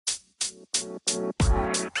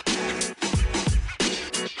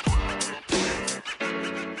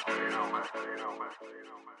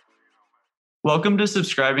Welcome to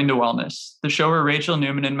Subscribing to Wellness, the show where Rachel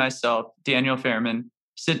Newman and myself, Daniel Fairman,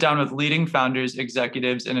 sit down with leading founders,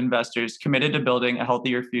 executives, and investors committed to building a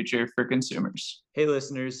healthier future for consumers. Hey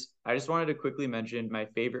listeners, I just wanted to quickly mention my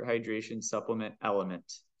favorite hydration supplement,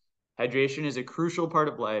 Element. Hydration is a crucial part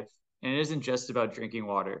of life, and it isn't just about drinking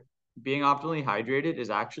water. Being optimally hydrated is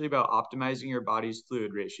actually about optimizing your body's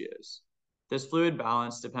fluid ratios. This fluid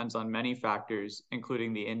balance depends on many factors,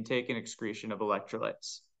 including the intake and excretion of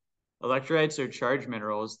electrolytes. Electrolytes are charged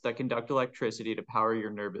minerals that conduct electricity to power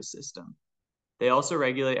your nervous system. They also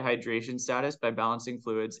regulate hydration status by balancing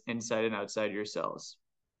fluids inside and outside your cells.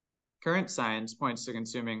 Current science points to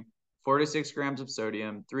consuming 4 to 6 grams of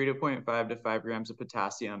sodium, 3.5 to 5 grams of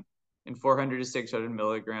potassium, and 400 to 600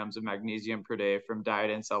 milligrams of magnesium per day from diet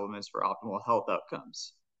and supplements for optimal health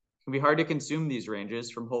outcomes. It can be hard to consume these ranges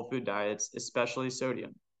from whole food diets, especially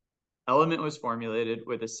sodium. Element was formulated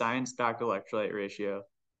with a science-backed electrolyte ratio,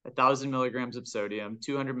 1,000 milligrams of sodium,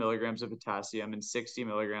 200 milligrams of potassium, and 60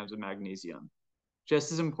 milligrams of magnesium.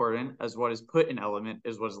 Just as important as what is put in Element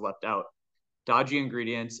is what is left out. Dodgy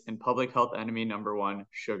ingredients and public health enemy number one,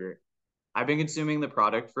 sugar. I've been consuming the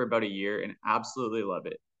product for about a year and absolutely love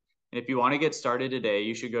it. And if you want to get started today,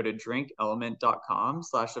 you should go to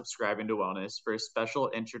drinkelement.com/subscribing to wellness for a special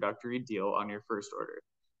introductory deal on your first order.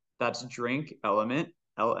 That's drinkelement,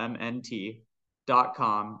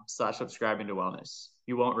 LMNT.com/subscribing to wellness.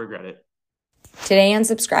 You won't regret it. Today on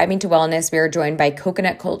Subscribing to Wellness, we are joined by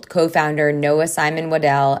Coconut Cult co-founder Noah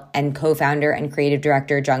Simon-Wadell and co-founder and creative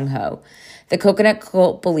director Jungho. The Coconut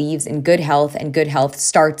Cult believes in good health, and good health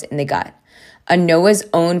starts in the gut. On Noah's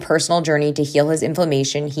own personal journey to heal his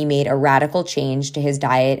inflammation, he made a radical change to his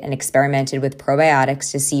diet and experimented with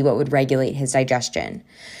probiotics to see what would regulate his digestion.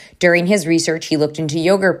 During his research, he looked into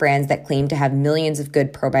yogurt brands that claimed to have millions of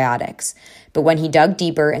good probiotics. But when he dug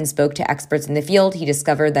deeper and spoke to experts in the field, he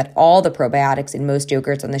discovered that all the probiotics in most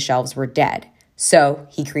yogurts on the shelves were dead. So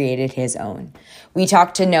he created his own. We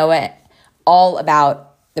talked to Noah all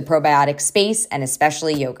about the probiotic space and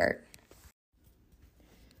especially yogurt.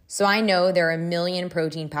 So I know there are a million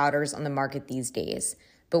protein powders on the market these days.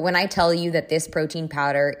 But when I tell you that this protein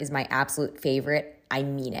powder is my absolute favorite, I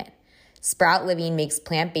mean it. Sprout Living makes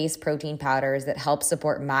plant-based protein powders that help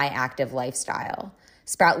support my active lifestyle.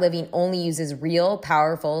 Sprout Living only uses real,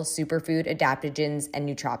 powerful superfood adaptogens and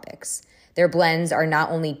nootropics. Their blends are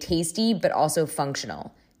not only tasty, but also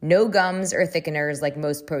functional. No gums or thickeners like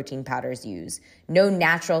most protein powders use. No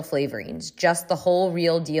natural flavorings, just the whole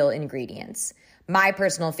real deal ingredients. My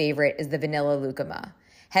personal favorite is the vanilla lucuma.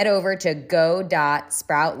 Head over to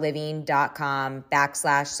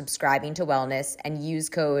go.sproutliving.com/subscribing to wellness and use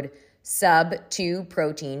code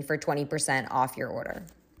SUB2protein for 20% off your order.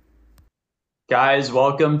 Guys,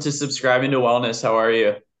 welcome to Subscribing to Wellness. How are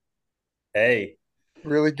you? Hey,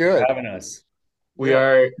 really good. For having us. We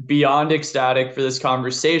are beyond ecstatic for this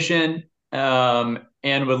conversation, and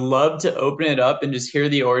would love to open it up and just hear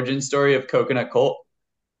the origin story of Coconut Cult.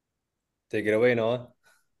 Take it away, Noah.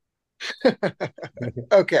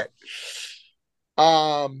 Okay.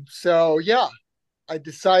 So yeah, I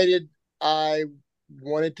decided I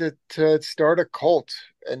wanted to start a cult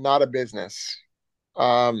and not a business.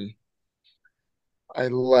 I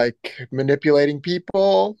like manipulating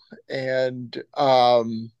people and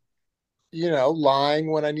lying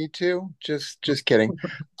when I need to. Just kidding.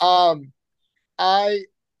 I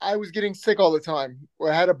was getting sick all the time.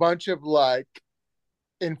 I had a bunch of like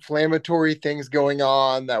inflammatory things going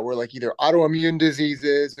on that were like either autoimmune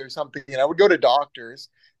diseases or something. And I would go to doctors,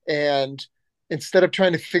 and instead of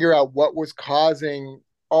trying to figure out what was causing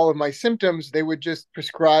all of my symptoms, they would just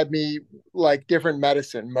prescribe me like different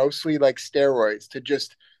medicine, mostly like steroids, to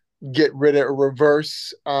just get rid of or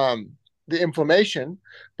reverse the inflammation.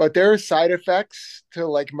 But there are side effects to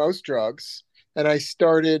like most drugs. And I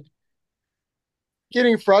started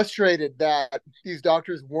getting frustrated that these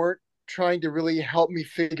doctors weren't trying to really help me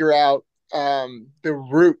figure out the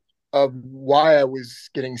root of why I was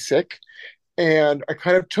getting sick. And I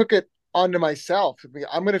kind of took it onto myself.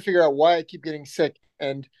 I'm going to figure out why I keep getting sick.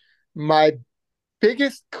 And my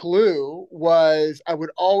biggest clue was I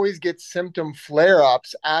would always get symptom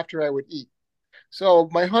flare-ups after I would eat. So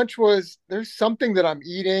my hunch was there's something that I'm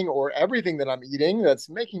eating or everything that I'm eating that's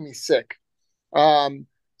making me sick.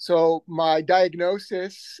 So my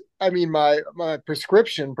diagnosis, my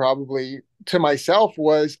prescription probably to myself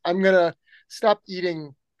was I'm going to stop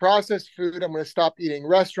eating processed food. I'm going to stop eating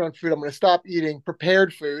restaurant food. I'm going to stop eating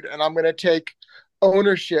prepared food. And I'm going to take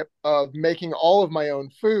ownership of making all of my own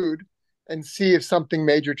food and see if something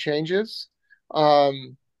major changes.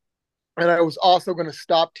 Um, and I was also going to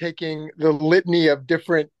stop taking the litany of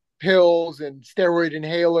different pills and steroid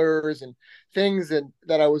inhalers and things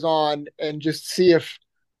that I was on, and just see if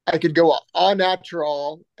I could go all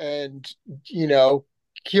natural and, you know,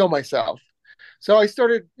 heal myself. So I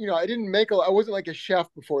started, I didn't make I wasn't like a chef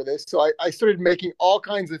before this. So I started making all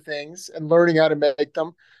kinds of things and learning how to make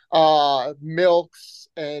them, milks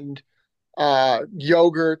and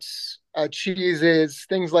yogurts, cheeses,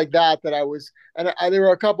 things like that. There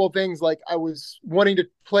were a couple of things like I was wanting to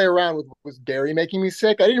play around with. Was dairy making me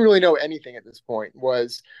sick? I didn't really know anything at this point.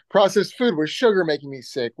 Was processed food? Was sugar making me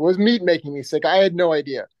sick? Was meat making me sick? I had no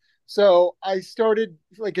idea. So I started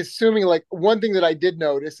like assuming, like, one thing that I did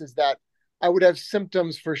notice is that I would have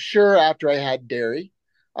symptoms for sure after I had dairy.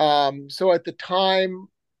 So at the time,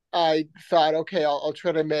 I thought, okay, I'll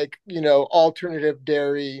try to make, alternative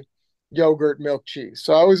dairy yogurt, milk, cheese.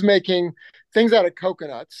 So I was making things out of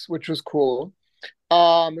coconuts, which was cool.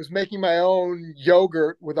 I was making my own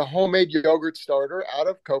yogurt with a homemade yogurt starter out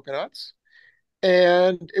of coconuts.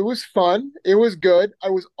 And it was fun. It was good. I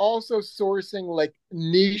was also sourcing like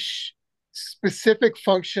niche, specific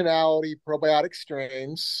functionality probiotic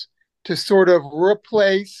strains to sort of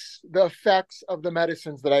replace the effects of the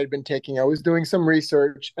medicines that I had been taking. I was doing some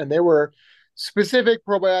research, and there were specific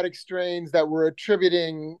probiotic strains that were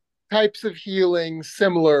attributing types of healing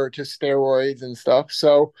similar to steroids and stuff.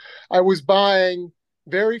 So I was buying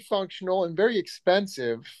very functional and very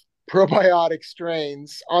expensive probiotic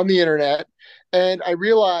strains on the internet. And I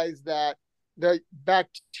realized that the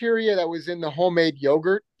bacteria that was in the homemade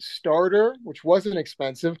yogurt starter, which wasn't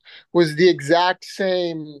expensive, was the exact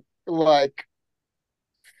same, like,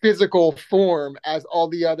 physical form as all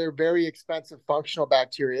the other very expensive functional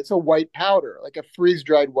bacteria. It's a white powder, like a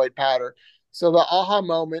freeze-dried white powder. So the aha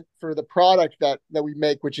moment for the product that we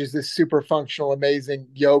make, which is this super functional, amazing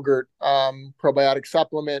yogurt probiotic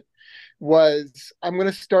supplement, was I'm going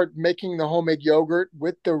to start making the homemade yogurt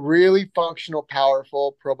with the really functional,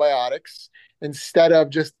 powerful probiotics instead of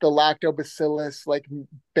just the lactobacillus, like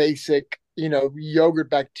basic, yogurt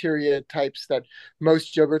bacteria types that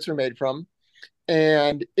most yogurts are made from.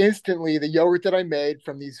 And instantly, the yogurt that I made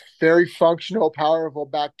from these very functional, powerful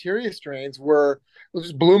bacteria strains it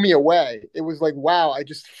just blew me away. It was like, wow, I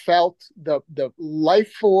just felt the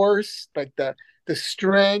life force, like the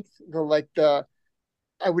strength,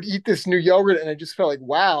 I would eat this new yogurt and I just felt like,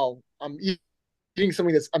 wow, I'm eating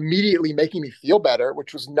something that's immediately making me feel better,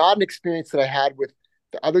 which was not an experience that I had with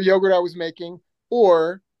the other yogurt I was making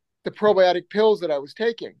or the probiotic pills that I was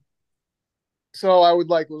taking. So I would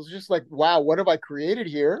like, it was just like, wow, what have I created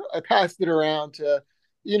here? I passed it around to,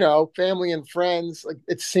 family and friends. Like,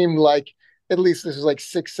 it seemed like, at least this was like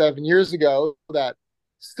 6, 7 years ago, that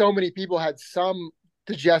so many people had some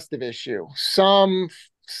digestive issue, some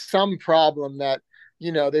problem that,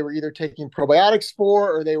 they were either taking probiotics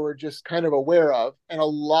for or they were just kind of aware of. And a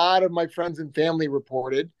lot of my friends and family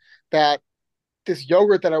reported that this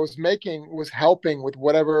yogurt that I was making was helping with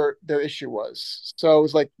whatever their issue was. So it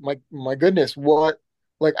was like, my goodness, what,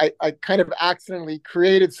 like, I kind of accidentally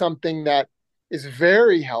created something that is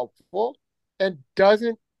very helpful and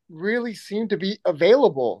doesn't really seem to be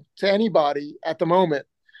available to anybody at the moment.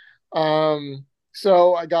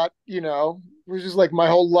 So I got, it was just like my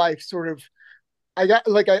whole life sort of, I got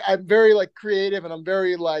like, I'm very like creative, and I'm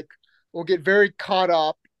very like, will get very caught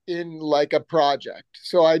up in like a project.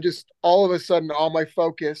 So I just, all of a sudden, all my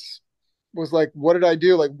focus was like, what did I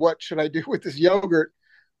do? Like, what should I do with this yogurt?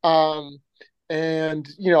 Um, and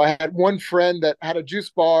I had one friend that had a juice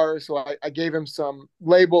bar, so I gave him some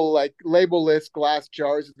labelless glass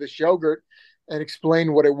jars of this yogurt and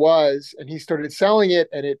explained what it was, and he started selling it,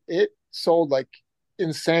 and it sold like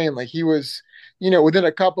insane. Like, he was, within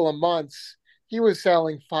a couple of months, he was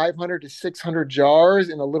selling 500 to 600 jars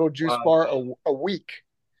in a little juice Wow. bar a week.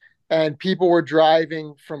 And people were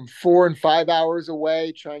driving from 4 and 5 hours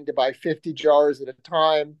away trying to buy 50 jars at a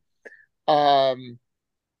time. Um,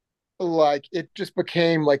 like, it just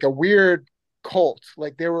became like a weird cult.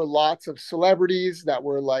 Like, there were lots of celebrities that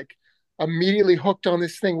were like immediately hooked on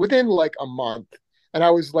this thing within like a month. And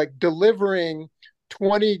I was like delivering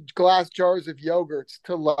 20 glass jars of yogurts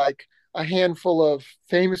to like a handful of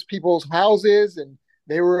famous people's houses, and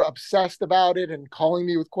they were obsessed about it and calling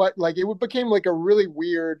me with quite like, it became like a really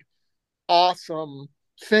weird, awesome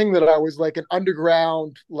thing that I was like an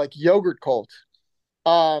underground like yogurt cult.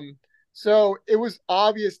 Um, so it was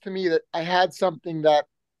obvious to me that I had something that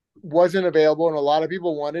wasn't available and a lot of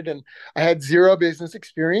people wanted, and I had zero business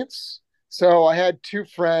experience. So I had two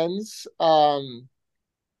friends, Jungho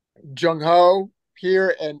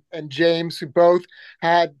here and James, who both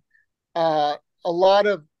had uh, a lot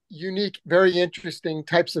of unique, very interesting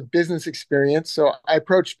types of business experience. So I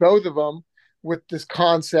approached both of them with this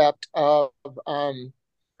concept of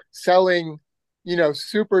selling,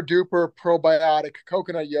 super duper probiotic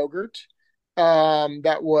coconut yogurt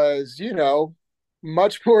that was,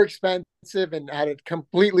 much more expensive and had a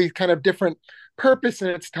completely kind of different purpose in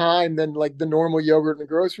its time than like the normal yogurt in the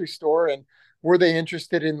grocery store. And were they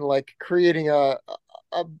interested in like creating a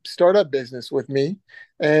startup business with me?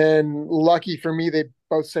 And lucky for me, they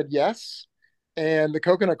both said yes. And the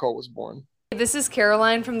coconut cult was born. This is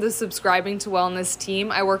Caroline from the Subscribing to Wellness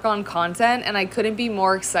team. I work on content, and I couldn't be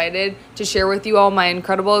more excited to share with you all my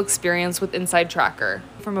incredible experience with Inside Tracker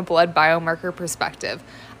from a blood biomarker perspective.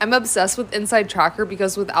 I'm obsessed with Inside Tracker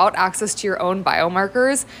because without access to your own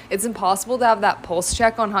biomarkers, it's impossible to have that pulse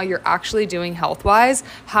check on how you're actually doing health-wise,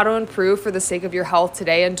 how to improve for the sake of your health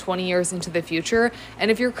today and 20 years into the future, and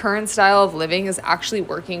if your current style of living is actually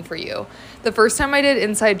working for you. The first time I did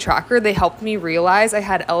Inside Tracker, they helped me realize I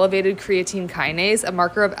had elevated creatine kinase, a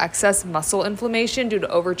marker of excess muscle inflammation due to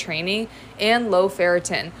overtraining, and low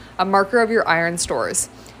ferritin, a marker of your iron stores.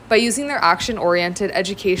 By using their action-oriented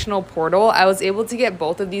educational portal, I was able to get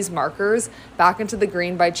both of these markers back into the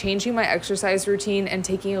green by changing my exercise routine and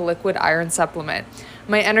taking a liquid iron supplement.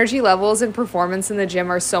 My energy levels and performance in the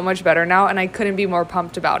gym are so much better now, and I couldn't be more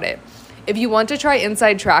pumped about it. If you want to try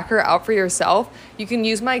Inside Tracker out for yourself, you can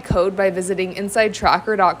use my code by visiting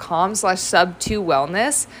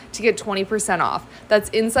insidetracker.com/sub2wellness to get 20% off. That's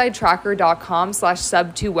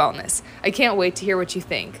insidetracker.com/sub2wellness. I can't wait to hear what you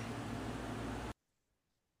think.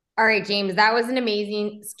 All right, James, that was an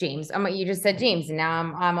amazing you just said James, and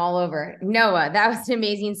now I'm all over. Noah, that was an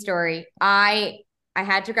amazing story. I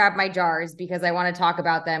had to grab my jars because I want to talk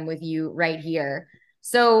about them with you right here.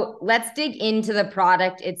 So let's dig into the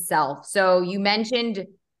product itself. So you mentioned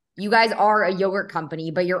you guys are a yogurt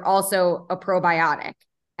company, but you're also a probiotic,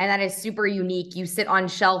 and that is super unique. You sit on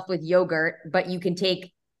shelf with yogurt, but you can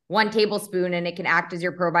take 1 tablespoon and it can act as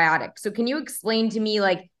your probiotic. So can you explain to me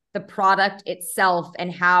like the product itself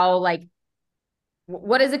and how, like,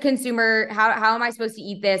 what is a consumer, how am I supposed to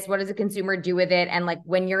eat this? What does a consumer do with it? And like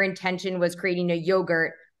when your intention was creating a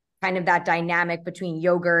yogurt, kind of that dynamic between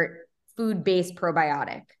yogurt, food-based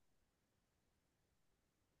probiotic.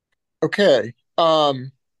 Okay.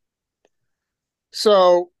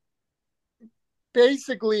 So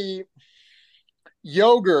basically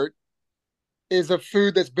yogurt is a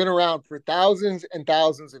food that's been around for thousands and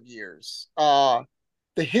thousands of years.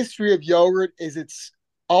 The history of yogurt is it's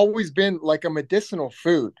always been like a medicinal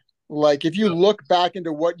food. Like if you look back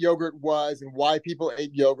into what yogurt was and why people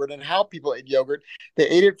ate yogurt and how people ate yogurt, they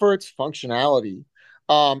ate it for its functionality.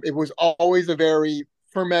 It was always a very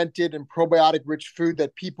fermented and probiotic rich food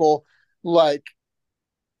that people like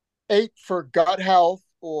ate for gut health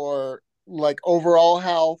or like overall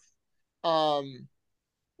health.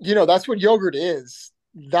 That's what yogurt is.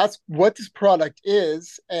 That's what this product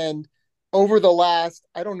is. And over the last,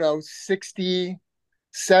 I don't know, 60,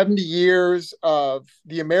 70 years of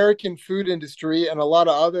the American food industry and a lot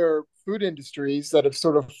of other food industries that have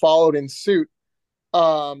sort of followed in suit,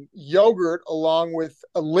 yogurt, along with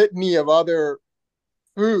a litany of other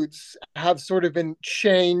foods, have sort of been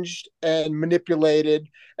changed and manipulated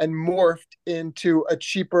and morphed into a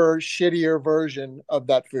cheaper, shittier version of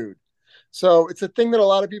that food. So it's a thing that a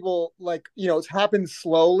lot of people like, it's happened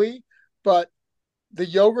slowly, but the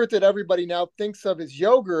yogurt that everybody now thinks of as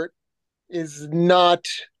yogurt is not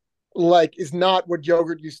what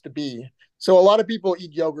yogurt used to be. So a lot of people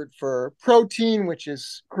eat yogurt for protein, which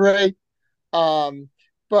is great.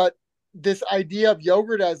 But this idea of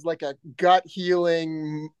yogurt as like a gut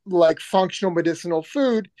healing, like functional medicinal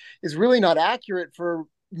food is really not accurate for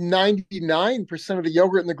 99% of the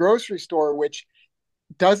yogurt in the grocery store, which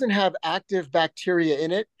doesn't have active bacteria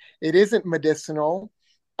in it. It isn't medicinal,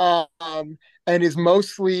 and is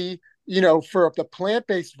mostly, for the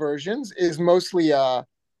plant-based versions, is mostly a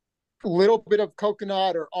little bit of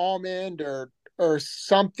coconut or almond or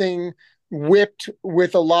something whipped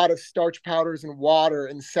with a lot of starch powders and water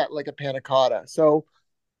and set like a panna cotta. So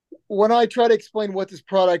when I try to explain what this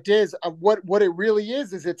product is, what it really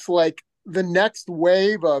is it's like the next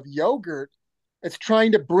wave of yogurt. It's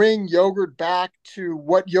trying to bring yogurt back to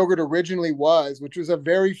what yogurt originally was, which was a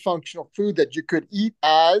very functional food that you could eat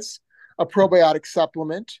as a probiotic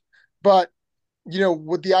supplement. But,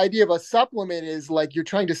 what the idea of a supplement is like you're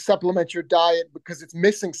trying to supplement your diet because it's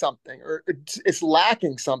missing something or it's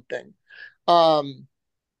lacking something,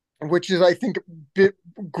 which is, I think,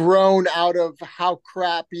 grown out of how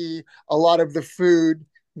crappy a lot of the food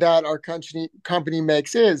that our company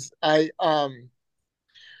makes is.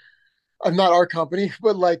 not our company,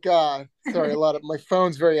 but like sorry, a lot of my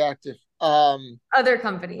phone's very active. Other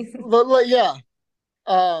companies. Yeah.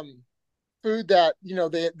 Um food that,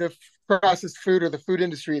 the processed food or the food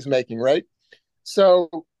industry is making, right?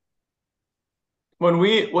 So When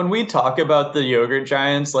we talk about the yogurt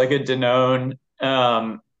giants like a Danone,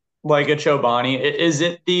 like a Chobani, is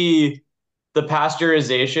it the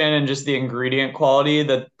pasteurization and just the ingredient quality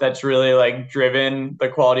that's really like driven the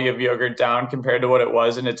quality of yogurt down compared to what it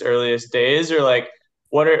was in its earliest days? Or like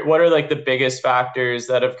what are like the biggest factors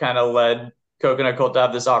that have kind of led coconut cult to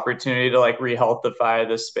have this opportunity to like rehealthify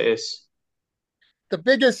this space? the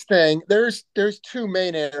biggest thing, there's two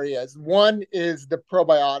main areas. One is the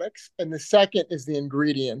probiotics and the second is the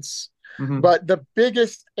ingredients. Hmm. But the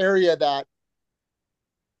biggest area that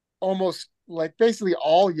almost like basically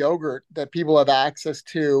all yogurt that people have access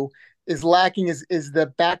to is lacking is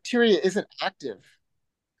the bacteria isn't active.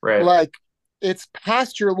 Right. Like it's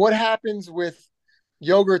pasture. What happens with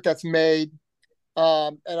yogurt that's made?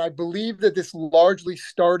 And I believe that this largely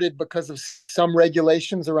started because of some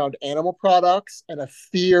regulations around animal products and a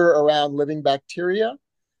fear around living bacteria.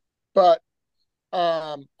 But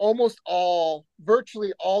virtually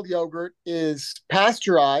all yogurt is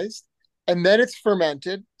pasteurized and then it's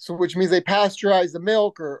fermented. So, which means they pasteurize the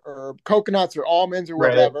milk or coconuts or almonds or Right.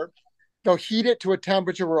 whatever. They'll heat it to a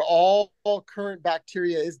temperature where all current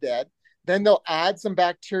bacteria is dead. Then they'll add some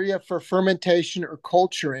bacteria for fermentation or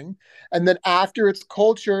culturing. And then after it's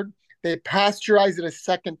cultured, they pasteurize it a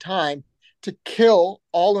second time to kill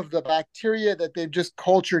all of the bacteria that they've just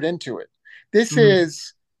cultured into it. This Hmm.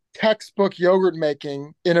 is textbook yogurt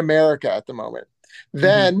making in America at the moment. Hmm.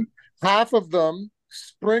 Then half of them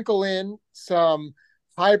sprinkle in some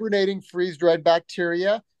hibernating freeze dried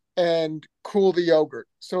bacteria and cool the yogurt.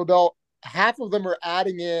 So they'll half of them are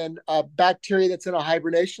adding in a bacteria that's in a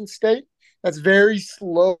hibernation state that's very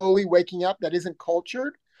slowly waking up that isn't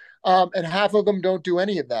cultured, and half of them don't do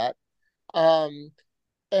any of that. Um,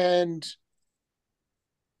 and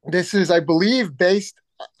this is, I believe, based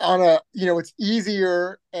on it's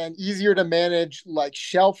easier and easier to manage like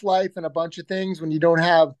shelf life and a bunch of things when you don't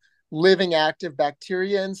have living active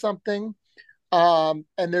bacteria in something. And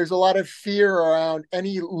there's a lot of fear around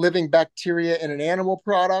any living bacteria in an animal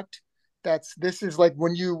product. This is like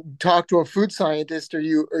when you talk to a food scientist or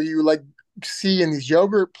you like see in these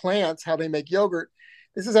yogurt plants how they make yogurt.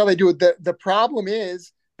 This is how they do it. The problem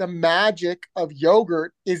is the magic of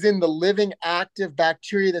yogurt is in the living active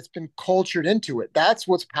bacteria that's been cultured into it. That's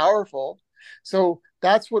what's powerful. So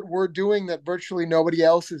that's what we're doing that virtually nobody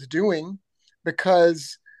else is doing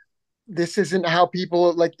because this isn't how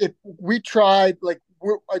people like it. We tried like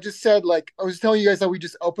I just said, like I was telling you guys that we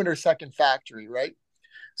just opened our second factory, right?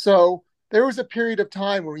 So there was a period of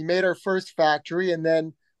time when we made our first factory and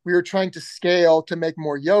then we were trying to scale to make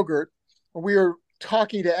more yogurt. We were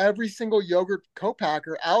talking to every single yogurt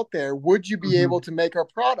co-packer out there, would you be able Hmm. to make our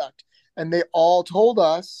product? And they all told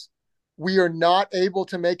us we are not able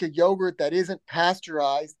to make a yogurt that isn't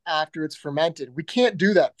pasteurized after it's fermented. We can't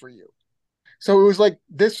do that for you. So it was like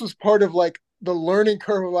this was part of like the learning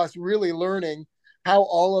curve of us really learning how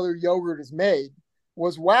all other yogurt is made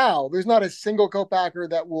was wow, there's not a single co-packer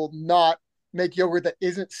that will not make yogurt that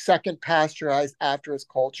isn't second pasteurized after it's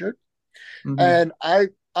cultured. Hmm. And I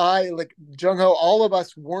like Jungho, all of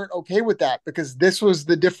us weren't okay with that because this was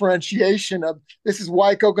the differentiation of this is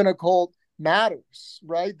why coconut cold matters,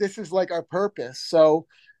 right? This is like our purpose. So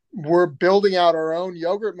we're building out our own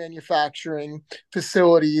yogurt manufacturing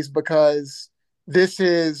facilities because this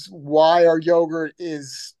is why our yogurt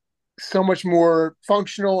is so much more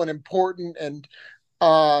functional and important and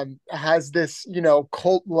has this,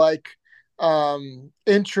 cult like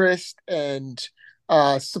interest and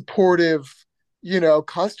supportive,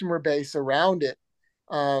 customer base around it.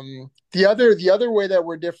 The other way that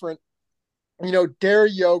we're different,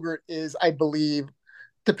 dairy yogurt is, I believe,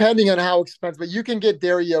 depending on how expensive, but you can get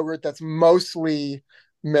dairy yogurt that's mostly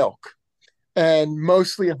milk and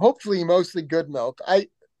hopefully, mostly good milk.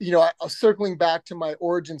 Circling back to my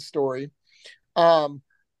origin story, um,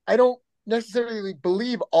 I don't necessarily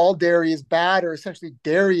believe all dairy is bad or essentially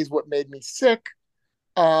dairy is what made me sick.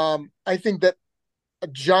 I think that a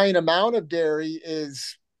giant amount of dairy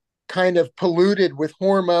is kind of polluted with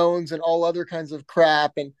hormones and all other kinds of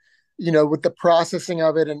crap and with the processing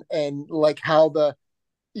of it and like how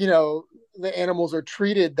you know the animals are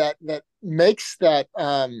treated that makes that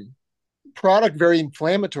product very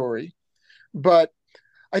inflammatory. But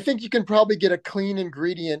I think you can probably get a clean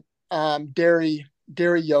ingredient dairy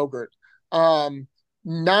yogurt.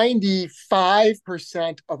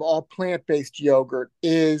 95% of all plant-based yogurt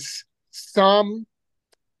is some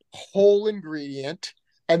whole ingredient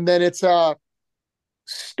And then it's a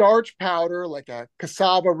starch powder like a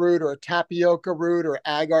cassava root or a tapioca root or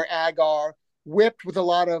agar whipped with a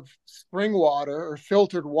lot of spring water or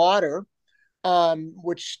filtered water,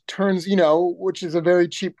 which turns, which is a very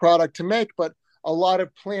cheap product to make, but a lot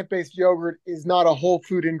of plant-based yogurt is not a whole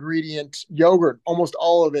food ingredient yogurt. Almost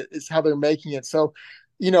all of it is how they're making it. So,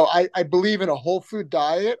 I believe in a whole food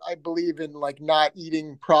diet. I believe in like not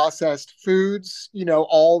eating processed foods,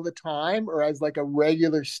 all the time or as like a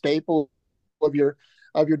regular staple of your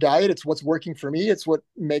diet. It's what's working for me. It's what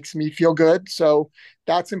makes me feel good. So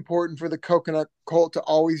that's important for the coconut cult to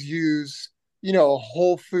always use,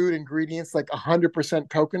 whole food ingredients like 100%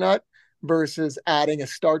 coconut versus adding a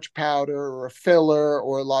starch powder or a filler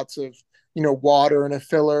or lots of, water in a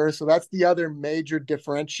filler. So that's the other major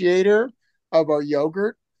differentiator of our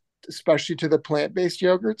yogurt, especially to the plant-based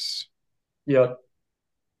yogurts. Yeah.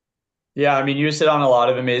 Yeah, I mean, you just hit on a lot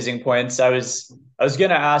of amazing points. I was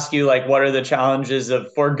gonna ask you like what are the challenges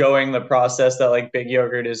of foregoing the process that like big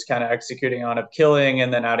yogurt is kind of executing on of killing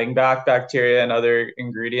and then adding back bacteria and other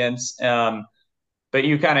ingredients. But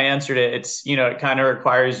you kind of answered it. It's, it kind of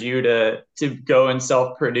requires you to go and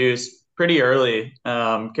self-produce pretty early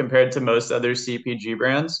compared to most other CPG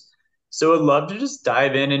brands. So I'd love to just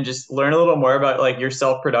dive in and just learn a little more about like your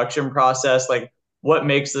self-production process, like what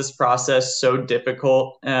makes this process so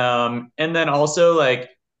difficult, and then also like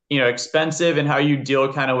expensive and how you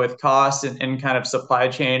deal kind of with costs and kind of supply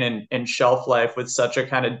chain and shelf life with such a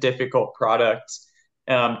kind of difficult product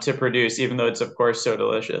to produce, even though it's of course so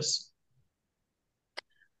delicious.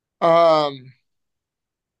 Um,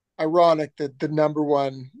 Ironic that the number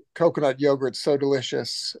one coconut yogurt's so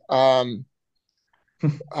delicious.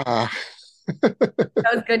 Uh,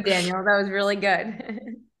 That was good, Daniel. That was really good.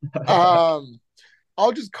 um,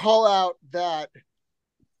 I'll just call out that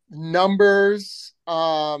numbers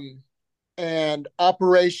and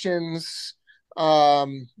operations,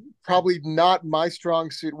 probably not my strong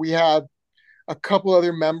suit. We have a couple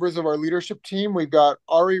other members of our leadership team. We've got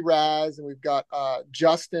Ari Raz and we've got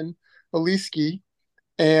Justin Oliski,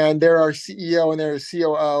 and they're our CEO and they're our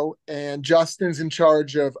COO. And Justin's in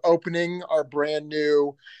charge of opening our brand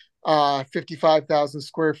new 55,000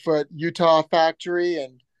 square foot Utah factory.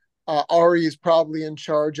 And Ari is probably in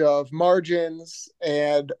charge of margins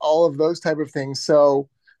and all of those type of things. So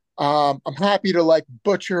I'm happy to like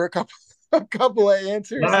butcher a couple of No,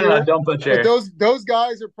 answers no, no, here, don't but butcher. those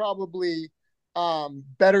guys are probably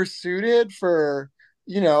better suited for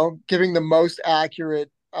giving the most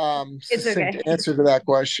accurate It's succinct okay. answer to that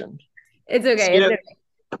question. It's okay. It's Yeah.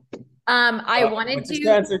 okay. I wanted But just to to.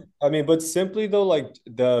 answer, I mean, but simply though, like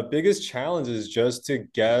the biggest challenge is just to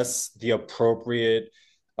guess the appropriate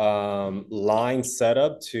line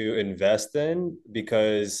setup to invest in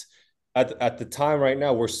because at the time right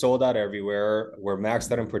now we're sold out everywhere, we're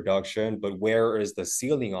maxed out in production, but where is the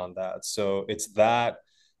ceiling on that? So it's that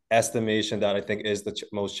estimation that I think is the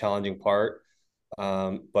most challenging part.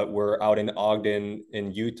 But we're out in Ogden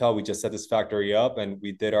in Utah. We just set this factory up, and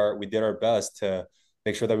we did our best to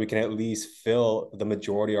make sure that we can at least fill the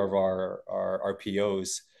majority of our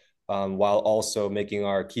POs, while also keeping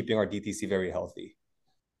our DTC very healthy.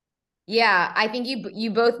 Yeah, I think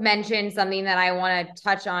you both mentioned something that I want to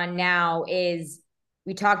touch on now is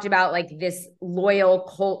we talked about like this loyal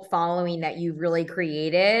cult following that you've really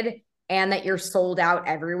created and that you're sold out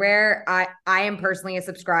everywhere. I am personally a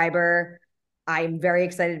subscriber. I'm very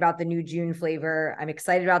excited about the new June flavor. I'm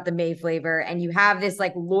excited about the May flavor. And you have this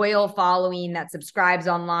like loyal following that subscribes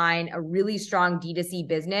online, a really strong D2C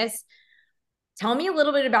business. Tell me a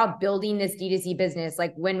little bit about building this D2C business.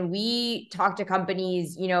 Like when we talk to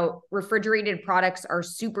companies, refrigerated products are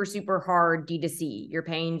super, super hard D2C. You're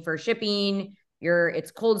paying for shipping,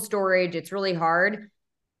 it's cold storage, it's really hard.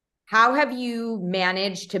 How have you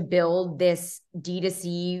managed to build this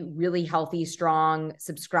D2C really healthy, strong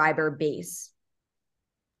subscriber base?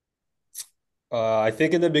 I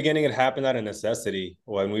think in the beginning it happened out of necessity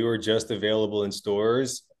when we were just available in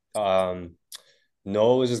stores. Noah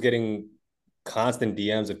was just getting constant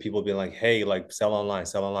DMs of people being like, "Hey, like sell online,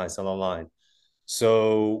 sell online, sell online."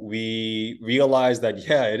 So we realized that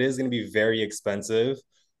yeah, it is going to be very expensive,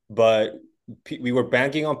 but we were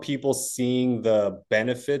banking on people seeing the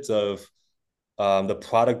benefits of the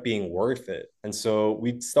product being worth it. And so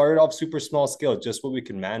we started off super small scale, just what we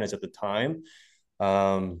could manage at the time.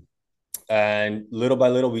 Um, and little by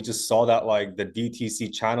little, we just saw that like the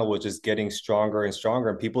DTC channel was just getting stronger and stronger.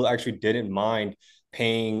 And people actually didn't mind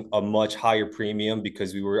paying a much higher premium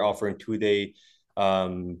because we were offering 2 day,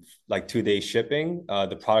 like 2 day shipping.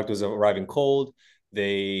 The product was arriving cold.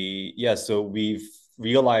 So we've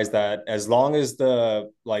realized that as long as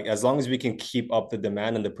we can keep up the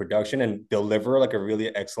demand and the production and deliver like a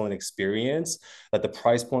really excellent experience, that the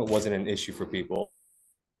price point wasn't an issue for people.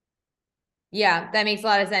 Yeah, that makes a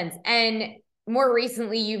lot of sense. And more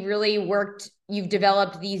recently, you've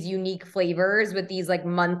developed these unique flavors with these like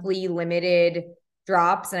monthly limited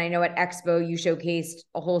drops. And I know at Expo, you showcased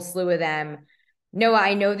a whole slew of them. Noah,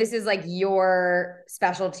 I know this is like your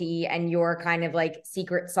specialty and your kind of like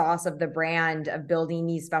secret sauce of the brand of building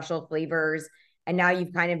these special flavors. And now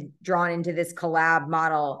you've kind of drawn into this collab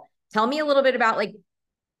model. Tell me a little bit about like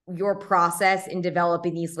your process in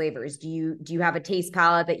developing these flavors. Do you have a taste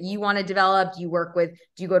palette that you want to develop? Do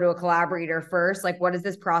you go to a collaborator first? Like, what is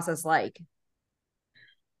this process like?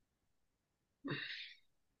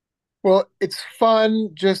 Well, it's fun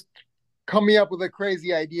just coming up with a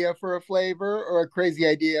crazy idea for a flavor or a crazy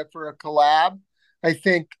idea for a collab. I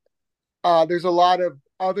think there's a lot of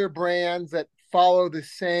other brands that follow the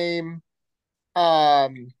same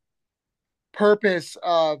purpose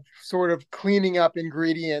of sort of cleaning up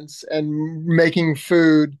ingredients and making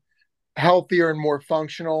food healthier and more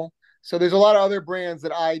functional. So there's a lot of other brands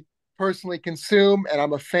that I personally consume and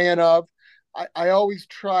I'm a fan of. I always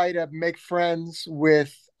try to make friends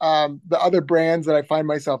with the other brands that I find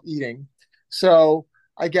myself eating. So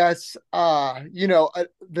I guess the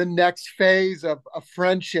next phase of a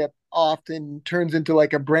friendship often turns into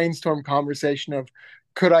like a brainstorm conversation of,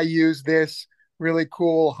 could I use this really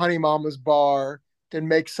cool Honey Mama's bar to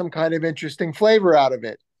make some kind of interesting flavor out of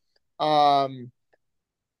it? Um,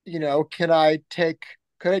 could I take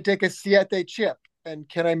a siete chip and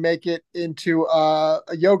can I make it into a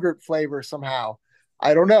yogurt flavor somehow?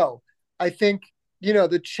 I don't know. I think,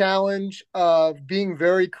 the challenge of being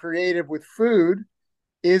very creative with food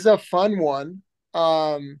is a fun one.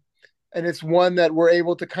 And it's one that we're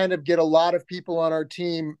able to kind of get a lot of people on our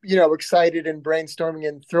team, excited and brainstorming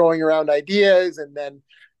and throwing around ideas and then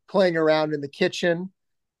playing around in the kitchen.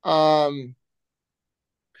 So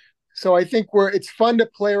I think it's fun to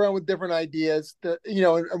play around with different ideas. And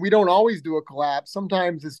we don't always do a collab.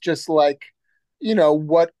 Sometimes it's just like,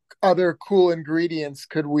 what other cool ingredients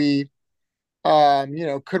could we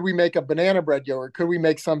make a banana bread yogurt? Could we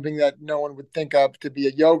make something that no one would think of to be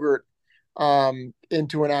a yogurt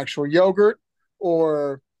into an actual yogurt?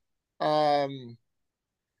 Or,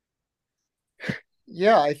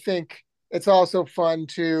 yeah, I think it's also fun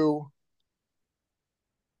to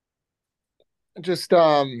just,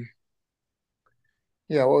 what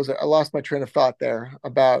was it? I lost my train of thought there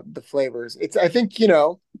about the flavors. I think,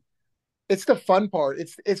 it's the fun part.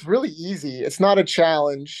 It's really easy. It's not a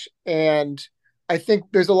challenge. And I think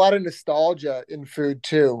there's a lot of nostalgia in food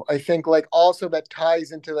too. I think like also that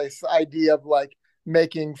ties into this idea of like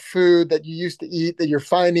making food that you used to eat that you're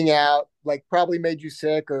finding out like probably made you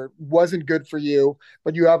sick or wasn't good for you,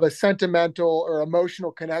 but you have a sentimental or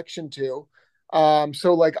emotional connection to.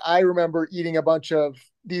 So like I remember eating a bunch of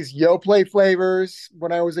these Yoplait flavors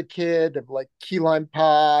when I was a kid of like key lime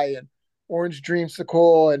pie and orange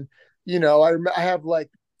dreamsicle. And, I have like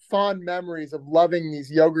fond memories of loving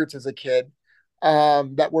these yogurts as a kid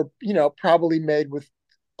that were, probably made with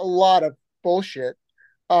a lot of bullshit.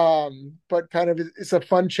 But kind of it's a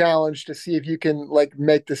fun challenge to see if you can like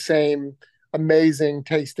make the same amazing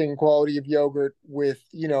tasting quality of yogurt with,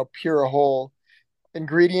 pure whole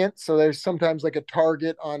ingredients. So there's sometimes like a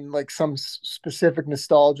target on like some specific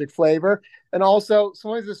nostalgic flavor. And also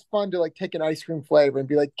sometimes it's fun to like take an ice cream flavor and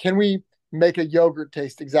be like, can we make a yogurt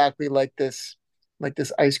taste exactly like this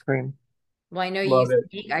ice cream? Well, I know you Love used it.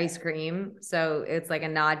 to make ice cream, so it's like a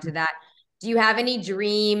nod to that. Do you have any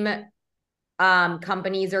dream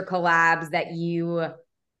companies or collabs that you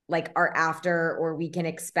like are after or we can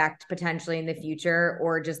expect potentially in the future,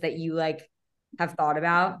 or just that you like have thought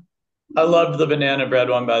about? I loved the banana bread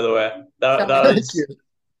one, by the way. That So Thank was you.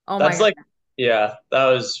 oh my that's God. like yeah, that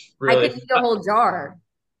was I really could eat a whole jar.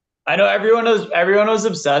 I know everyone was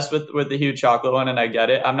obsessed with the huge chocolate one, and I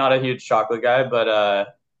get it. I'm not a huge chocolate guy, but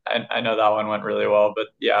I know that one went really well. But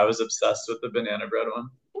yeah, I was obsessed with the banana bread one.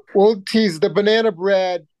 We'll tease the banana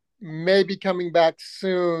bread may be coming back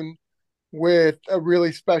soon with a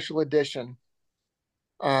really special edition.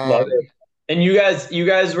 Love Um, it. And you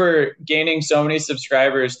guys were gaining so many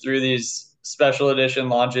subscribers through these special edition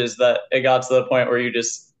launches that it got to the point where you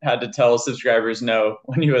just had to tell subscribers no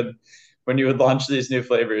when you would launch these new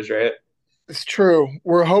flavors, right? it's true.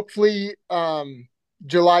 We're hopefully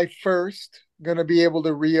July 1st going to be able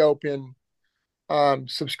to reopen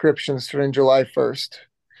subscriptions starting July 1st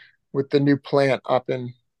with the new plant up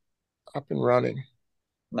and running.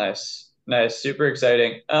 Nice. Nice. Super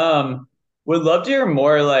exciting. Would love to hear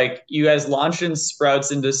more. Like you guys launched in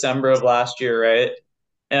Sprouts in December of last year, right?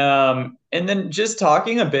 And then just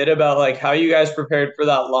talking a bit about like how you guys prepared for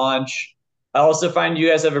that launch. I also find you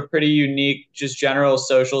guys have a pretty unique, just general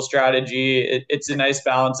social strategy. It's a nice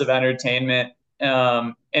balance of entertainment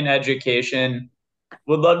and education.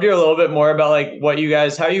 Would love to hear a little bit more about like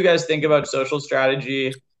how you guys think about social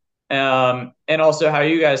strategy, and also how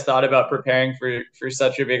you guys thought about preparing for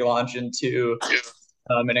such a big launch into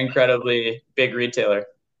an incredibly big retailer.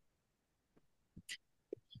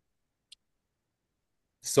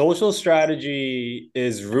 Social strategy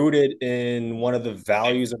is rooted in one of the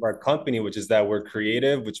values of our company, which is that we're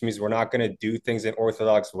creative, which means we're not going to do things in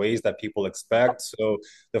orthodox ways that people expect. So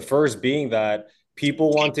the first being that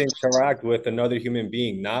people want to interact with another human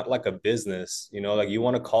being, not like a business. Like you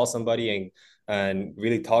want to call somebody and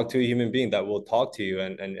really talk to a human being that will talk to you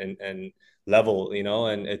and level,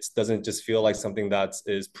 and it doesn't just feel like something that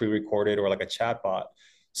is pre-recorded or like a chat bot.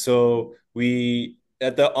 So we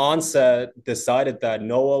at the onset decided that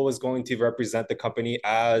Noah was going to represent the company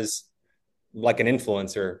as like an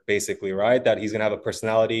influencer, basically, right? That he's going to have a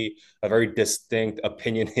personality, a very distinct,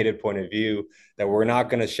 opinionated point of view, that we're not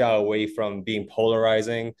going to shy away from being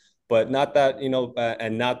polarizing, but not that,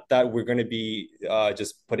 and not that we're going to be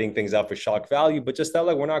just putting things out for shock value, but just that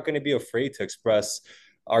like we're not going to be afraid to express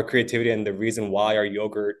our creativity and the reason why our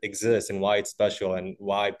yogurt exists and why it's special and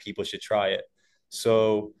why people should try it.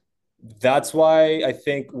 So that's why I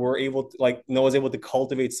think we're able to, like, Noah's able to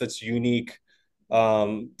cultivate such unique,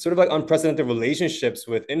 sort of like unprecedented relationships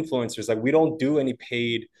with influencers. Like, we don't do any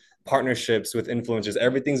paid partnerships with influencers.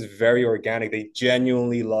 Everything's very organic. They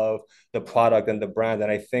genuinely love the product and the brand.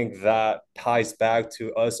 And I think that ties back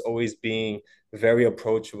to us always being very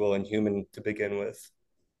approachable and human to begin with.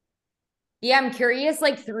 Yeah, I'm curious,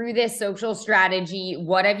 like through this social strategy,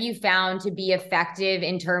 what have you found to be effective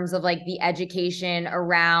in terms of like the education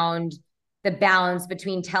around the balance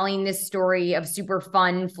between telling this story of super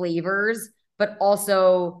fun flavors, but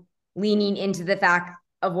also leaning into the fact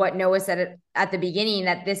of what Noah said at the beginning,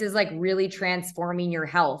 that this is like really transforming your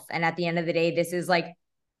health. And at the end of the day, this is like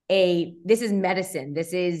this is medicine.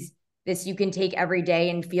 This you can take every day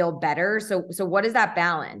and feel better. So what is that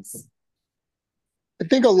balance? I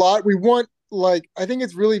think a lot we want, like, I think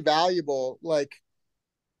it's really valuable. Like,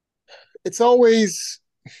 it's always,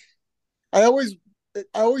 I always,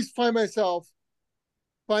 I always find myself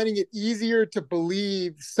finding it easier to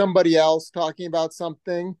believe somebody else talking about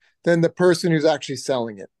something than the person who's actually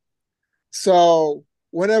selling it. So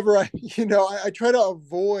whenever I try to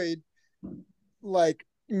avoid like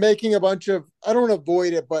making a bunch of, I don't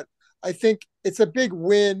avoid it, but I think it's a big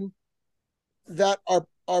win that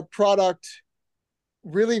our product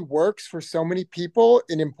really works for so many people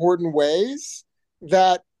in important ways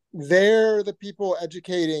that they're the people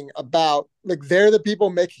educating about, like, they're the people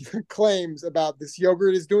making the claims about this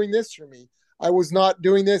yogurt is doing this for me. I was not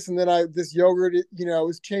doing this, and then this yogurt,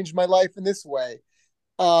 has changed my life in this way.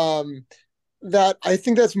 Um, that I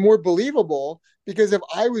think that's more believable, because if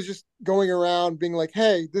I was just going around being like,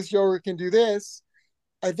 hey, this yogurt can do this,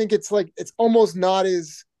 I think it's like it's almost not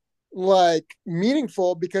as like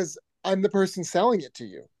meaningful because I'm the person selling it to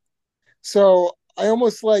you. So I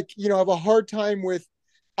almost like, have a hard time with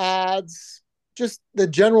ads, just the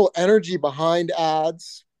general energy behind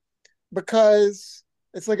ads, because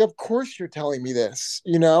it's like, of course you're telling me this.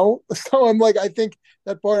 So I'm like, I think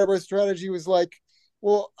that part of our strategy was like,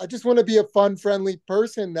 well, I just want to be a fun, friendly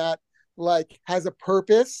person that like has a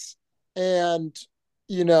purpose and,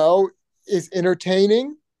 is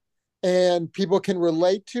entertaining and people can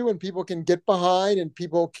relate to and people can get behind and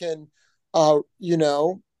people can, uh, you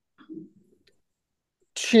know,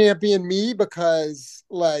 champion me because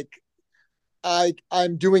like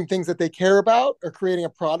I'm doing things that they care about or creating a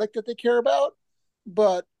product that they care about,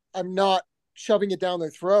 but I'm not shoving it down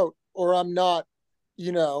their throat, or I'm not,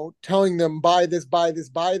 telling them buy this, buy this,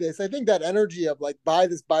 buy this. I think that energy of like buy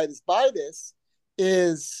this, buy this, buy this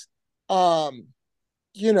is um,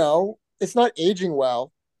 it's not aging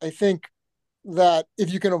well. I think that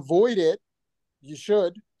if you can avoid it, you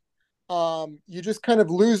should. You just kind of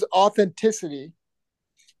lose authenticity.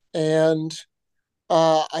 And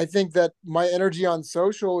I think that my energy on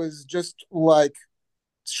social is just like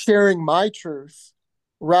sharing my truth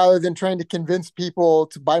rather than trying to convince people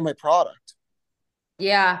to buy my product.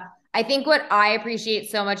 Yeah. I think what I appreciate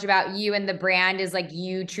so much about you and the brand is like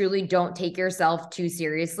you truly don't take yourself too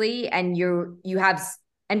seriously, and you have,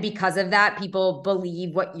 and because of that people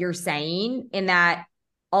believe what you're saying, in that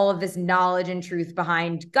all of this knowledge and truth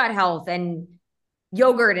behind gut health and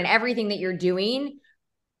yogurt and everything that you're doing.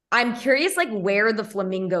 I'm curious like where the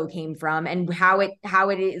flamingo came from and how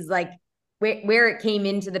it is like where it came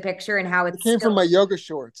into the picture and how It it's came from still. my yoga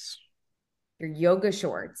shorts. Your yoga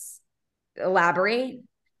shorts. Elaborate.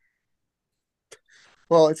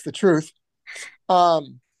 Well, it's the truth. I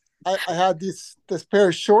had this pair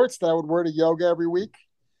of shorts that I would wear to yoga every week,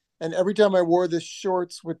 and every time I wore this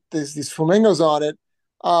shorts with these flamingos on it,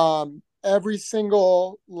 every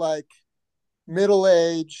single like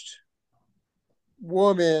middle-aged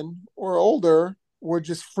woman or older would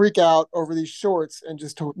just freak out over these shorts and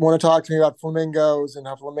just want to talk to me about flamingos and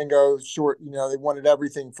how flamingos short, they wanted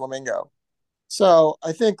everything flamingo. So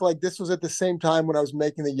I think like this was at the same time when I was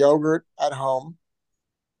making the yogurt at home.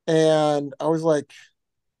 And I was like,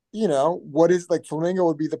 what is like flamingo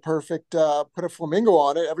would be the perfect put a flamingo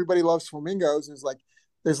on it. Everybody loves flamingos.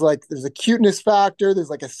 There's a cuteness factor, there's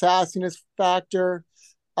like a sassiness factor.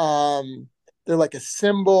 They're like a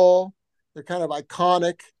symbol, they're kind of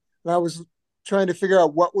iconic. And I was trying to figure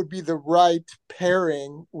out what would be the right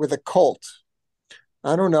pairing with a cult.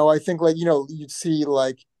 I don't know. I think like, you'd see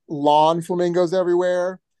like lawn flamingos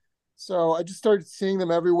everywhere. So I just started seeing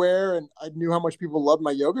them everywhere, and I knew how much people loved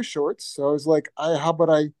my yoga shorts. So I was like, how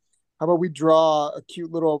about we draw a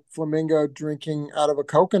cute little flamingo drinking out of a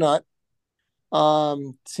coconut?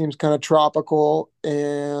 Seems kind of tropical,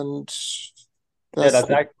 and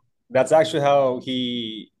Yeah, that's actually how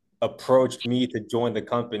he approached me to join the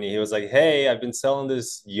company. He was like, "Hey, I've been selling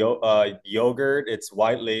this yogurt. It's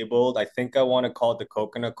white labeled. I think I want to call it the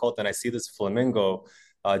Coconut Cult, and I see this flamingo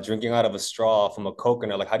drinking out of a straw from a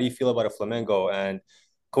coconut. Like, how do you feel about a flamingo?" And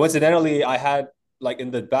coincidentally, I had like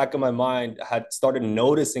in the back of my mind had started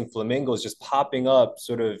noticing flamingos just popping up,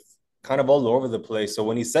 sort of kind of all over the place. So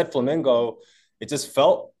when he said flamingo, it just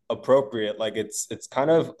felt appropriate. Like it's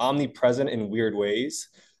kind of omnipresent in weird ways.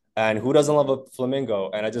 And who doesn't love a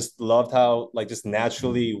flamingo? And I just loved how like just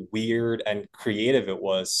naturally weird and creative it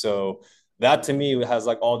was. So that to me has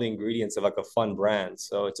like all the ingredients of like a fun brand.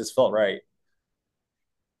 So it just felt right.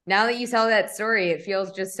 Now that you tell that story, it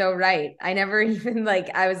feels just so right. I never even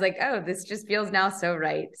I was like, oh, this just feels now so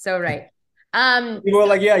right. So right. People were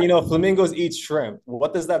like, yeah, flamingos eat shrimp.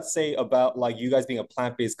 What does that say about like you guys being a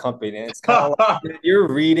plant-based company? And it's kind of like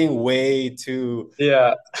you're reading way too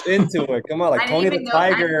into it. Come on, like Tony the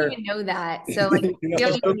Tiger. I didn't even know that. So like you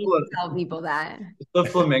don't even need to tell people that. The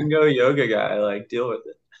flamingo yoga guy, like deal with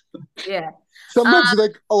it. Yeah. Sometimes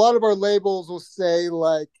like a lot of our labels will say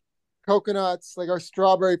like coconuts, like our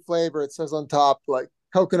strawberry flavor, it says on top like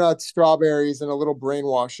coconuts, strawberries, and a little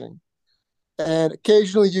brainwashing. And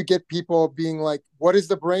occasionally you get people being like, what is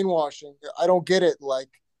the brainwashing? I don't get it. Like,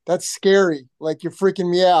 that's scary. Like, you're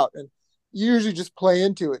freaking me out. And you usually just play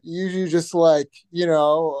into it. You usually just like,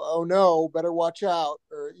 oh no, better watch out.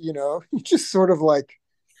 Or, you just sort of like,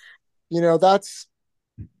 that's,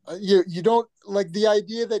 you don't like the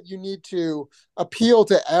idea that you need to appeal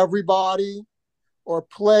to everybody or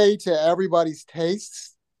play to everybody's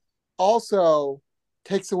tastes also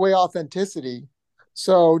takes away authenticity.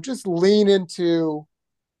 So just lean into,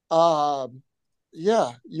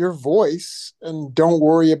 your voice and don't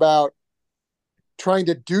worry about trying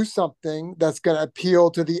to do something that's going to appeal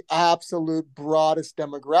to the absolute broadest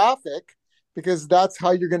demographic, because that's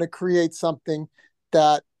how you're going to create something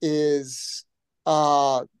that is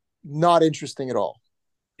not interesting at all.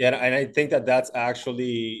 Yeah, and I think that that's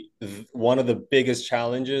actually one of the biggest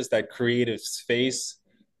challenges that creatives face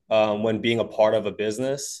when being a part of a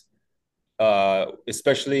business.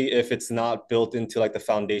 Especially if it's not built into like the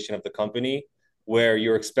foundation of the company, where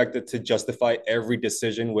you're expected to justify every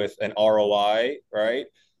decision with an ROI, right?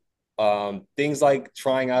 Things like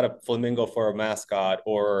trying out a flamingo for a mascot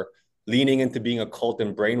or leaning into being a cult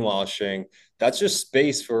and brainwashing, that's just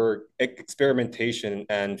space for experimentation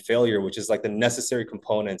and failure, which is like the necessary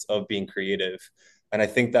components of being creative. And I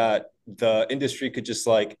think that the industry could just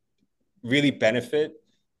like really benefit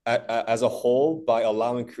as a whole by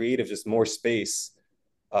allowing creatives just more space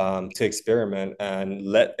to experiment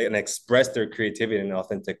and express their creativity in an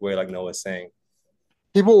authentic way, like Noah's saying.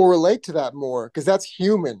 People will relate to that more because that's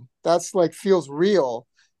human. That's like feels real.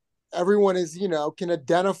 Everyone is, can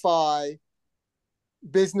identify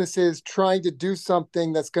businesses trying to do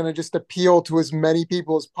something that's going to just appeal to as many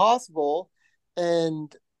people as possible.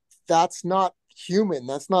 And that's not human.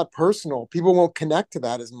 That's not personal. People won't connect to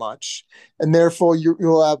that as much. And therefore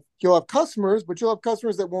you'll have customers, but you'll have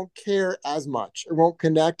customers that won't care as much or won't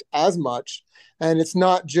connect as much. And it's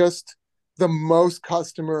not just the most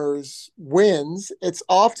customers wins. It's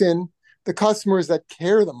often the customers that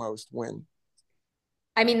care the most win.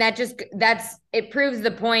 I mean, it proves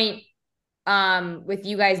the point with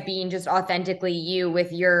you guys being just authentically you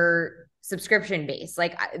with your subscription base.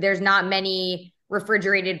 Like there's not many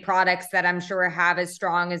refrigerated products that I'm sure have as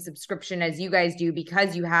strong a subscription as you guys do,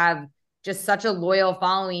 because you have just such a loyal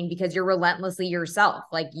following because you're relentlessly yourself.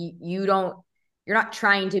 Like you're not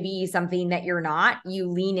trying to be something that you're not. You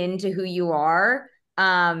lean into who you are.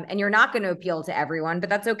 And you're not going to appeal to everyone, but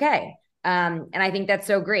that's okay. And I think that's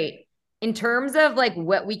so great. In terms of like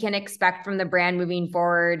what we can expect from the brand moving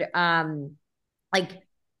forward, like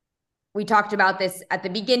we talked about this at the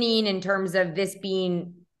beginning in terms of this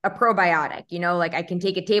being a probiotic, like I can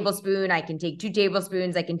take a tablespoon, I can take 2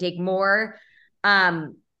 tablespoons, I can take more.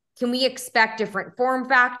 Can we expect different form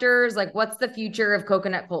factors? Like what's the future of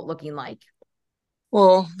Coconut Cult looking like?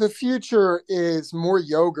 Well, the future is more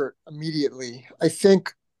yogurt immediately. I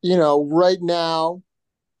think, right now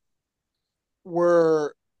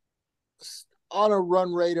we're on a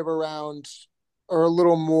run rate of around or a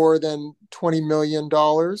little more than $20 million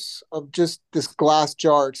of just this glass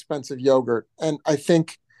jar expensive yogurt. And I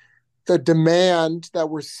think the demand that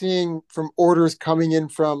we're seeing from orders coming in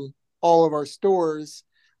from all of our stores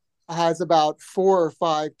has about 4 or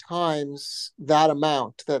 5 times that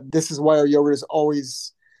amount. That this is why our yogurt is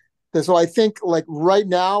always this. So I think like right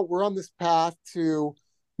now we're on this path to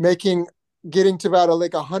getting to about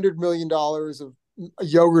like $100 million of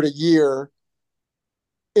yogurt a year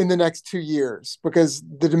in the next 2 years, because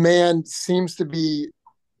the demand seems to be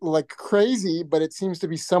like crazy, but it seems to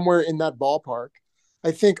be somewhere in that ballpark.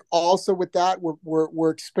 I think also with that,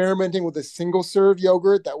 we're experimenting with a single serve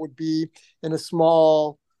yogurt that would be in a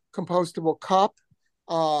small compostable cup,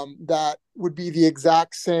 that would be the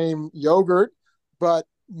exact same yogurt, but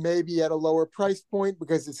maybe at a lower price point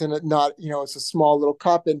because it's in a not, it's a small little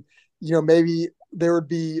cup. And, maybe there would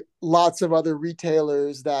be lots of other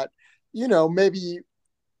retailers that, maybe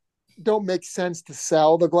don't make sense to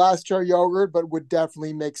sell the glass jar yogurt, but would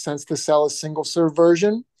definitely make sense to sell a single serve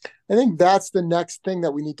version. I think that's the next thing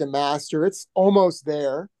that we need to master. It's almost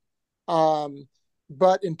there.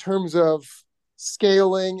 But in terms of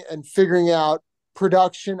scaling and figuring out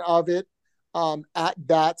production of it at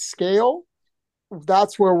that scale,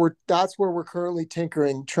 that's where we're currently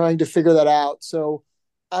tinkering, trying to figure that out. So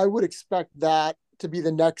I would expect that to be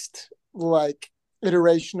the next like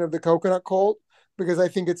iteration of the Coconut Cult, because I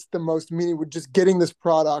think it's the most meaningful, just getting this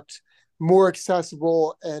product more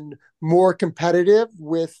accessible and more competitive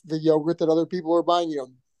with the yogurt that other people are buying.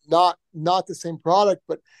 Not the same product,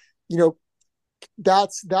 but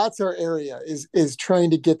that's our area is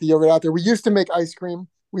trying to get the yogurt out there. We used to make ice cream.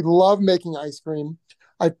 We love making ice cream.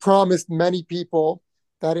 I promised many people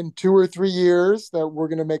that in 2 or 3 years that we're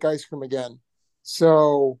going to make ice cream again.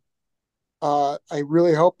 So I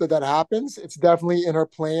really hope that happens. It's definitely in our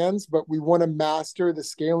plans, but we want to master the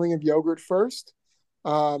scaling of yogurt first.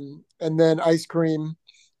 And then ice cream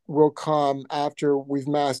will come after we've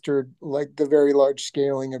mastered like the very large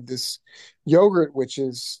scaling of this yogurt, which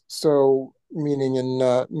is so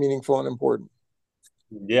meaningful and important.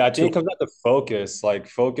 Yeah, I think it comes down to focus, like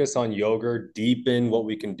focus on yogurt, deepen what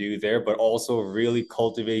we can do there, but also really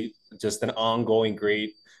cultivate just an ongoing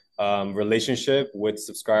great relationship with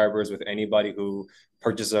subscribers, with anybody who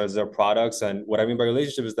purchases their products. And what I mean by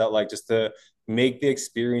relationship is that like just to make the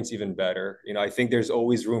experience even better. I think there's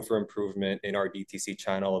always room for improvement in our DTC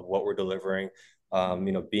channel of what we're delivering.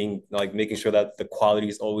 Being like making sure that the quality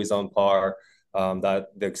is always on par, that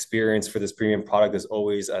the experience for this premium product is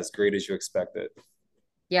always as great as you expect it.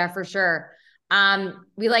 Yeah, for sure.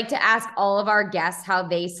 We like to ask all of our guests how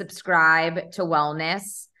they subscribe to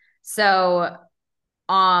wellness. So,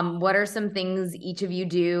 what are some things each of you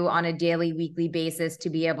do on a daily, weekly basis to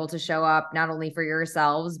be able to show up not only for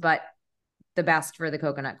yourselves, but the best for the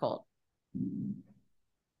Coconut Cult?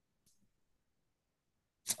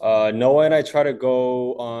 Noah and I try to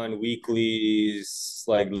go on weeklies,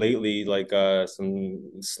 like lately, like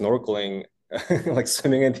some snorkeling, like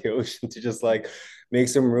swimming in the ocean to just like make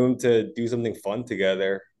some room to do something fun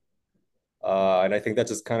together. And I think that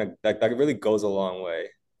just kind of that really goes a long way.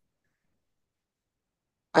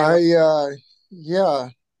 Yeah,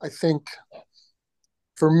 I think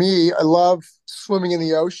for me, I love swimming in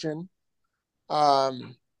the ocean.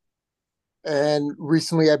 And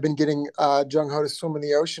recently I've been getting Jungho to swim in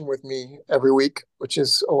the ocean with me every week, which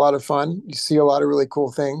is a lot of fun. You see a lot of really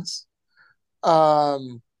cool things.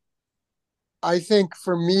 I think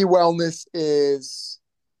for me, wellness is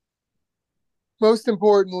most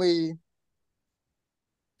importantly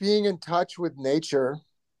being in touch with nature.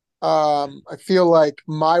 I feel like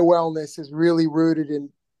my wellness is really rooted in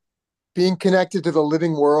being connected to the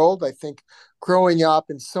living world. I think growing up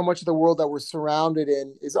and so much of the world that we're surrounded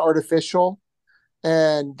in is artificial,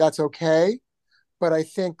 and that's okay. But I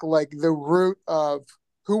think like the root of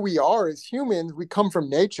who we are as humans, we come from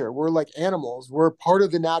nature. We're like animals. We're part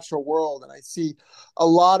of the natural world. And I see a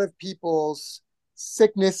lot of people's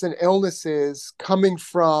sickness and illnesses coming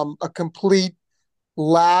from a complete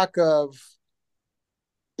lack of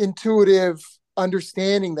intuitive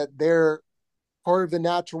understanding that they're part of the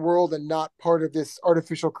natural world and not part of this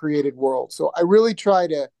artificial created world. So I really try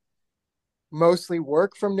to mostly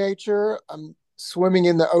work from nature. I'm swimming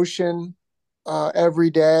in the ocean every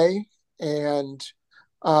day, and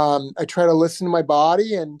I try to listen to my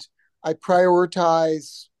body, and I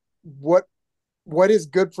prioritize what is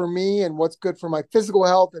good for me and what's good for my physical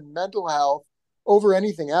health and mental health over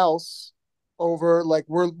anything else. Over, like,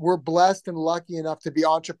 we're blessed and lucky enough to be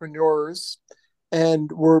entrepreneurs,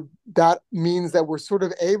 and that means that we're sort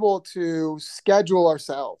of able to schedule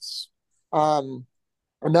ourselves. And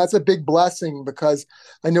that's a big blessing, because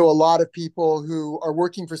I know a lot of people who are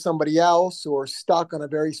working for somebody else or stuck on a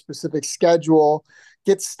very specific schedule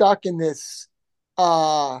get stuck in these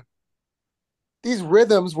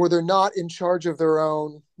rhythms where they're not in charge of their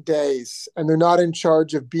own days, and they're not in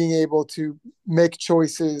charge of being able to make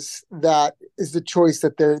choices that is the choice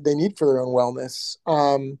that they need for their own wellness.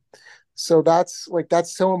 So that's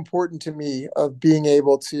so important to me, of being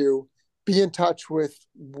able to be in touch with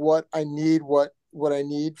what I need, what I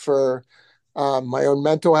need for my own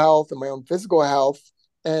mental health and my own physical health.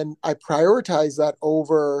 And I prioritize that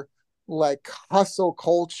over like hustle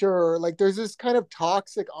culture. Like, there's this kind of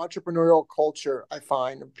toxic entrepreneurial culture, I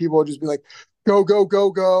find. People will just be like, go, go,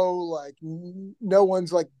 go, go. Like, no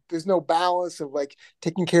one's like, there's no balance of like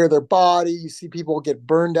taking care of their body. You see people get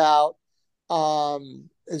burned out.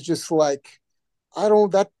 It's just like,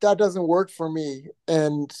 that doesn't work for me.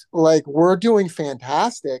 And like, we're doing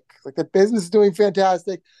fantastic. Like, the business is doing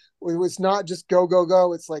fantastic. It's not just go, go,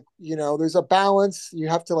 go. It's like, there's a balance. You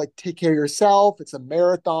have to like take care of yourself. It's a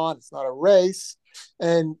marathon. It's not a race.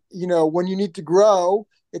 And, when you need to grow,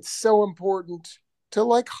 it's so important to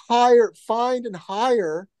like find and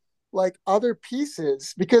hire like other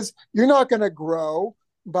pieces, because you're not going to grow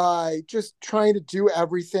by just trying to do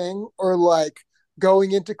everything, or like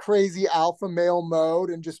going into crazy alpha male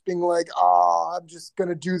mode and just being like, I'm just going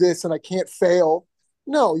to do this and I can't fail.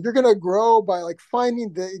 No, you're going to grow by like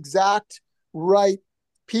finding the exact right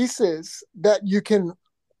pieces that you can,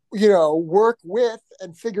 work with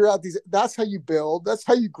and figure out these. That's how you build. That's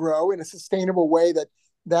how you grow in a sustainable way that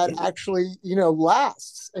actually,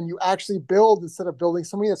 lasts, and you actually build instead of building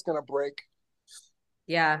something that's going to break.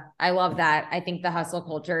 Yeah, I love that. I think the hustle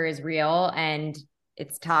culture is real and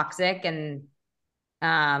it's toxic. And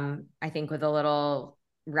I think with a little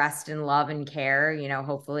rest and love and care,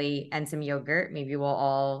 hopefully, and some yogurt, maybe we'll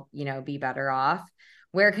all, be better off.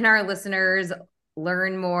 Where can our listeners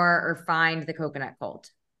learn more or find the Coconut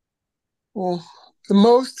Cult? Well,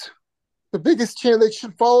 the biggest chance, they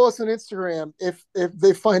should follow us on Instagram if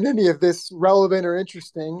they find any of this relevant or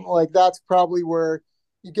interesting. Like, that's probably where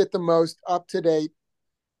you get the most up-to-date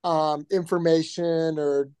information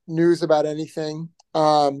or news about anything.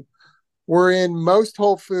 We're in most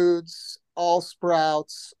Whole Foods, all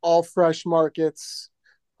Sprouts, all Fresh Markets,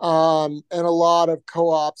 and a lot of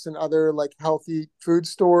co-ops and other like healthy food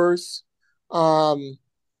stores.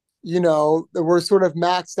 We're sort of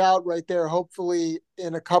maxed out right there. Hopefully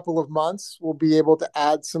in a couple of months, we'll be able to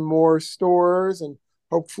add some more stores, and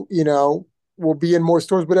hopefully, we'll be in more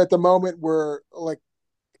stores. But at the moment, we're like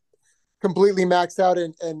completely maxed out.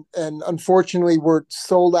 And unfortunately, we're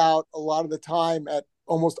sold out a lot of the time at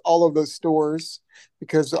almost all of those stores,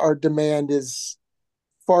 because our demand is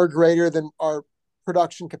far greater than our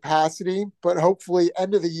production capacity. But hopefully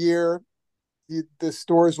end of the year, the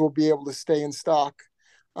stores will be able to stay in stock.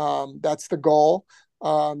 That's the goal.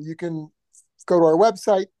 You can go to our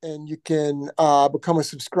website and you can become a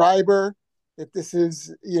subscriber. If this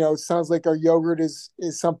is, sounds like our yogurt is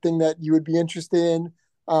something that you would be interested in.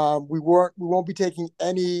 We won't be taking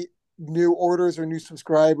any new orders or new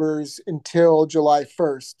subscribers until July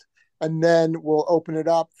 1st. And then we'll open it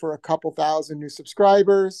up for a couple thousand new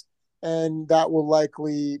subscribers, and that will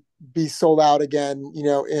likely be sold out again,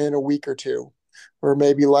 in a week or two, or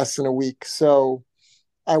maybe less than a week. So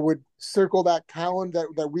I would circle that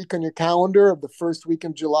week on your calendar of the first week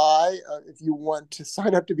in July. If you want to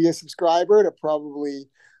sign up to be a subscriber, to probably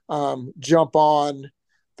jump on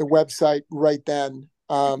the website right then,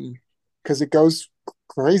 because it goes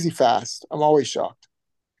crazy fast. I'm always shocked.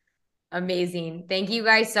 Amazing. Thank you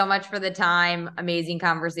guys so much for the time. Amazing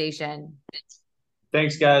conversation.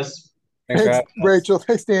 Thanks, guys. Thanks, Rachel.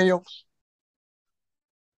 Thanks, Daniel.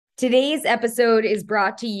 Today's episode is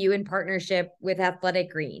brought to you in partnership with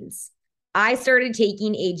Athletic Greens. I started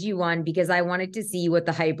taking AG1 because I wanted to see what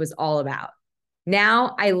the hype was all about.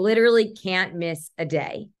 Now I literally can't miss a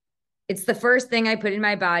day. It's the first thing I put in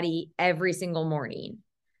my body every single morning.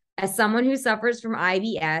 As someone who suffers from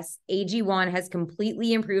IBS, AG1 has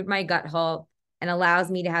completely improved my gut health and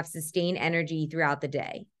allows me to have sustained energy throughout the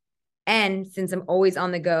day. And since I'm always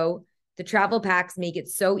on the go, the travel packs make it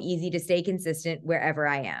so easy to stay consistent wherever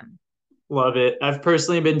I am. Love it. I've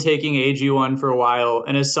personally been taking AG1 for a while,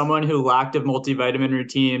 and as someone who lacked a multivitamin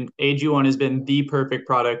routine, AG1 has been the perfect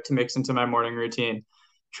product to mix into my morning routine.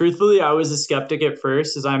 Truthfully, I was a skeptic at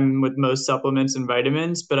first, as I'm with most supplements and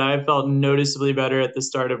vitamins, but I have felt noticeably better at the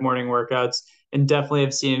start of morning workouts and definitely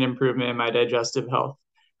have seen an improvement in my digestive health.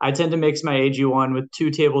 I tend to mix my AG1 with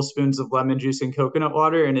 2 tablespoons of lemon juice and coconut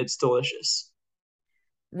water, and it's delicious.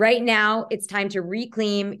 Right now, it's time to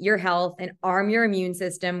reclaim your health and arm your immune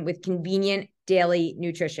system with convenient daily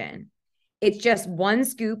nutrition. It's just 1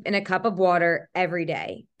 scoop in a cup of water every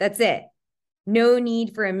day. That's it. No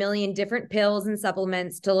need for a million different pills and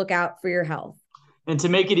supplements to look out for your health. And to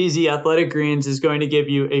make it easy, Athletic Greens is going to give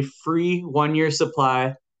you a free 1-year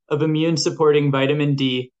supply of immune supporting vitamin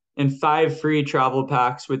D and 5 free travel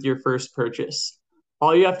packs with your first purchase.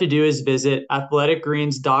 All you have to do is visit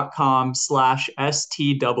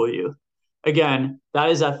athleticgreens.com/STW. Again, that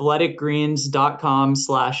is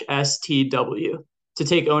athleticgreens.com/STW to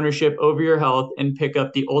take ownership over your health and pick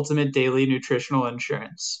up the ultimate daily nutritional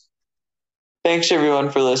insurance. Thanks everyone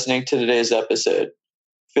for listening to today's episode.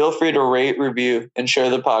 Feel free to rate, review, and share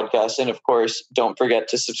the podcast. And of course, don't forget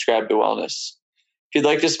to subscribe to Wellness. If you'd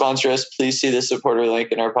like to sponsor us, please see the supporter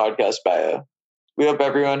link in our podcast bio. We hope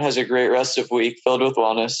everyone has a great rest of week filled with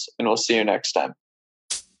wellness, and we'll see you next time.